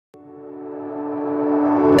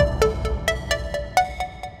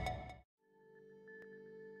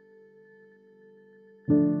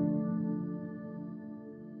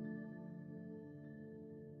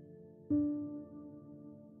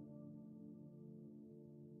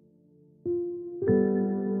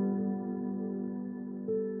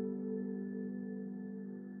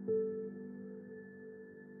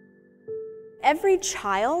every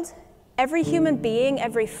child, every human being,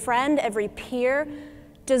 every friend, every peer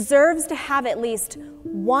deserves to have at least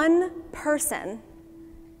one person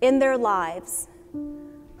in their lives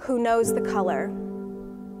who knows the color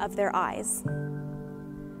of their eyes.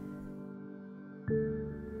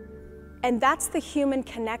 And that's the human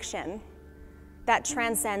connection that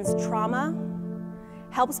transcends trauma,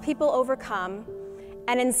 helps people overcome,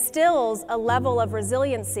 and instills a level of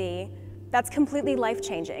resiliency that's completely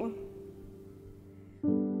life-changing.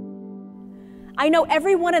 I know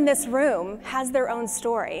everyone in this room has their own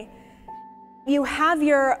story. You have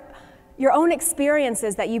your own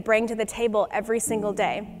experiences that you bring to the table every single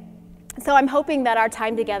day. So I'm hoping that our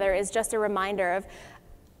time together is just a reminder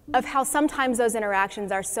of how sometimes those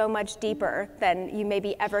interactions are so much deeper than you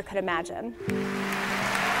maybe ever could imagine.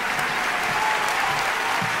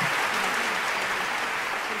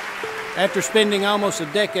 After spending almost a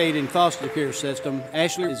decade in foster care system,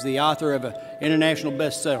 Ashley is the author of an international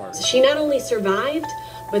bestseller. She not only survived,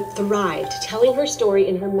 but thrived, telling her story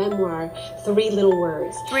in her memoir, 3 Little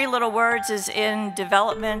Words. 3 Little Words is in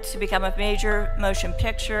development to become a major motion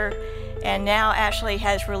picture, and now Ashley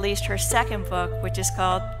has released her second book, which is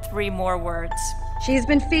called 3 More Words. She's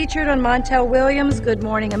been featured on Montel Williams' Good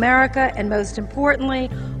Morning America, and most importantly,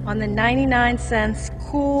 on the 99-cent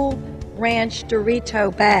Cool Ranch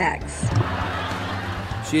Dorito bags.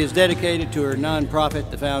 She is dedicated to her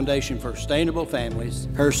nonprofit, the Foundation for Sustainable Families.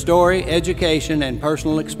 Her story, education, and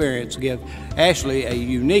personal experience give Ashley a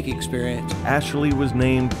unique experience. Ashley was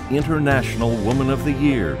named International Woman of the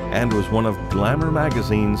Year and was one of Glamour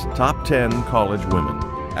magazine's top 10 college women.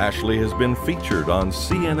 Ashley has been featured on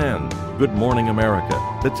CNN, Good Morning America,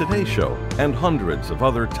 The Today Show, and hundreds of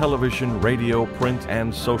other television, radio, print,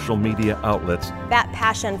 and social media outlets. That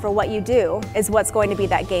passion for what you do is what's going to be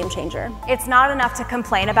that game changer. It's not enough to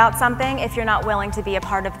complain about something if you're not willing to be a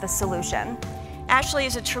part of the solution. Ashley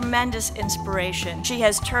is a tremendous inspiration. She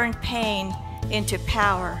has turned pain into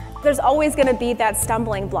power. There's always going to be that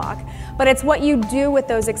stumbling block, but it's what you do with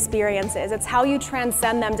those experiences. It's how you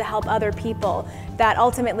transcend them to help other people that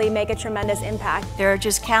ultimately make a tremendous impact. There are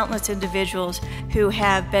just countless individuals who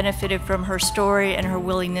have benefited from her story and her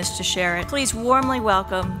willingness to share it. Please warmly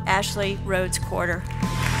welcome Ashley Rhodes-Courter.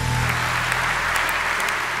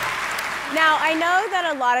 Now, I know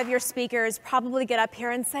that a lot of your speakers probably get up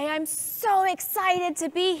here and say, "I'm so excited to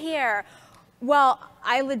be here." Well,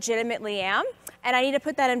 I legitimately am, and I need to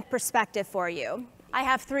put that in perspective for you. I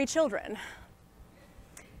have 3 children.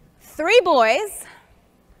 3 boys,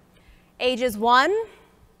 ages 1,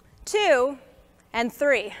 2, and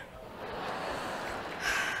 3.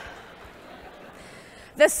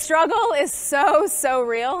 The struggle is so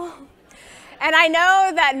real. And I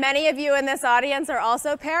know that many of you in this audience are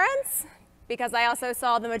also parents, because I also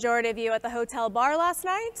saw the majority of you at the hotel bar last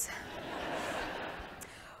night.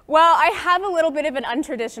 Well, I have a little bit of an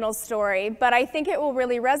untraditional story, but I think it will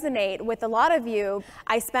really resonate with a lot of you.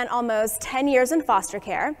 I spent almost 10 years in foster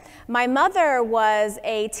care. My mother was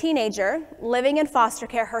a teenager living in foster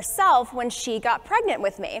care herself when she got pregnant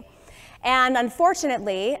with me. And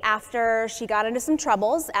unfortunately, after she got into some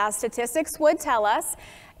troubles, as statistics would tell us,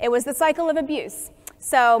 it was the cycle of abuse.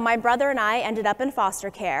 So my brother and I ended up in foster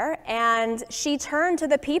care, and she turned to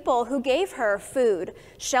the people who gave her food,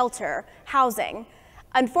 shelter, housing.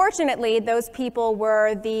 Unfortunately, those people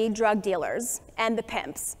were the drug dealers and the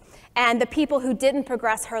pimps and the people who didn't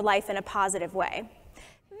progress her life in a positive way.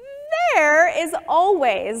 There is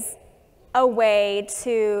always a way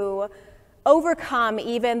to overcome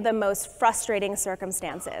even the most frustrating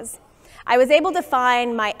circumstances. I was able to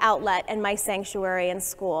find my outlet and my sanctuary in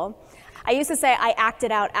school. I used to say I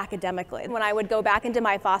acted out academically when I would go back into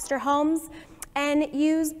my foster homes and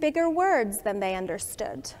use bigger words than they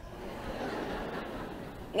understood.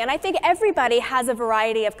 And I think everybody has a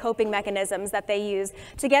variety of coping mechanisms that they use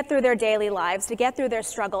to get through their daily lives, to get through their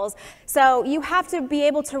struggles. So you have to be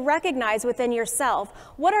able to recognize within yourself,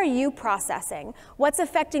 what are you processing? What's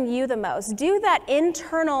affecting you the most? Do that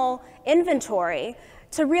internal inventory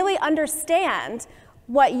to really understand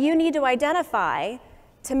what you need to identify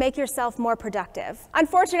to make yourself more productive.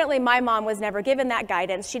 Unfortunately, my mom was never given that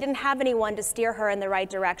guidance. She didn't have anyone to steer her in the right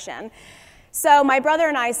direction. So my brother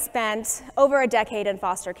and I spent over a decade in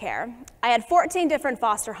foster care. I had 14 different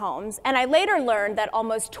foster homes, and I later learned that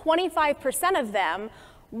almost 25% of them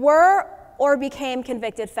were or became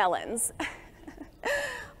convicted felons.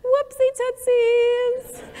 Whoopsie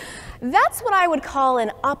tootsies. That's what I would call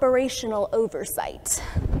an operational oversight.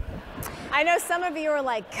 I know some of you are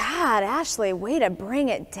like, God, Ashley, way to bring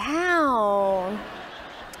it down.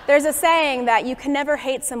 There's a saying that you can never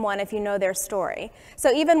hate someone if you know their story.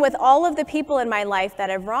 So even with all of the people in my life that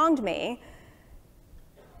have wronged me,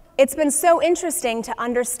 it's been so interesting to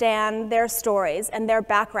understand their stories and their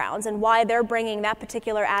backgrounds and why they're bringing that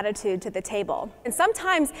particular attitude to the table. And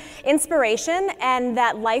sometimes inspiration and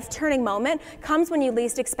that life-turning moment comes when you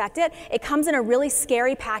least expect it. It comes in a really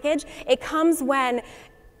scary package. It comes when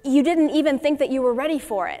you didn't even think that you were ready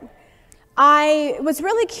for it. I was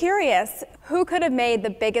really curious who could have made the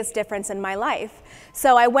biggest difference in my life.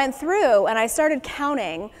 So I went through and I started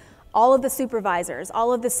counting all of the supervisors,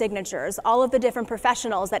 all of the signatures, all of the different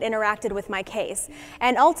professionals that interacted with my case.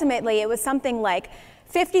 And ultimately, it was something like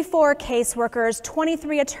 54 caseworkers,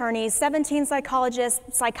 23 attorneys, 17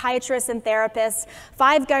 psychologists, psychiatrists and therapists,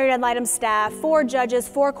 5 guardian ad litem staff, 4 judges,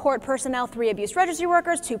 4 court personnel, 3 abuse registry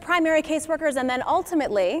workers, 2 primary caseworkers, and then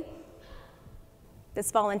ultimately,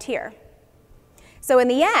 this volunteer. So in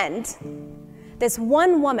the end, this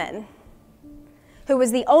one woman, who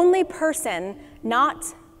was the only person not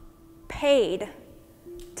paid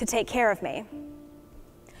to take care of me,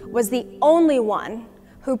 was the only one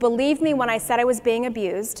who believed me when I said I was being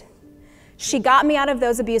abused. She got me out of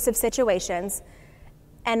those abusive situations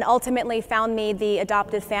and ultimately found me the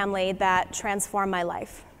adopted family that transformed my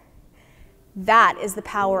life. That is the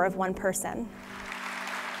power of one person.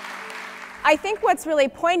 I think what's really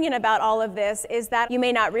poignant about all of this is that you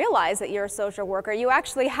may not realize that you're a social worker. You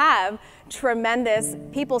actually have tremendous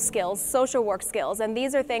people skills, social work skills, and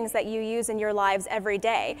these are things that you use in your lives every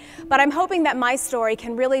day. But I'm hoping that my story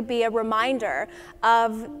can really be a reminder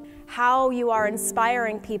of how you are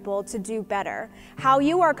inspiring people to do better, how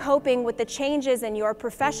you are coping with the changes in your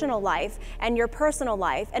professional life and your personal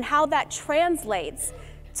life, and how that translates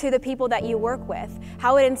to the people that you work with,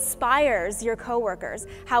 how it inspires your coworkers,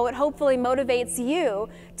 how it hopefully motivates you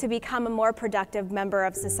to become a more productive member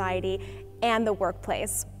of society and the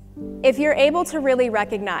workplace. If you're able to really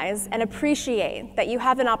recognize and appreciate that you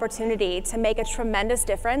have an opportunity to make a tremendous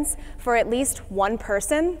difference for at least one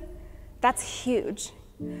person, that's huge.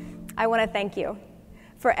 I want to thank you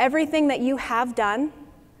for everything that you have done,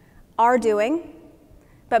 are doing,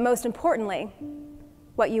 but most importantly,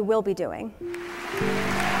 what you will be doing.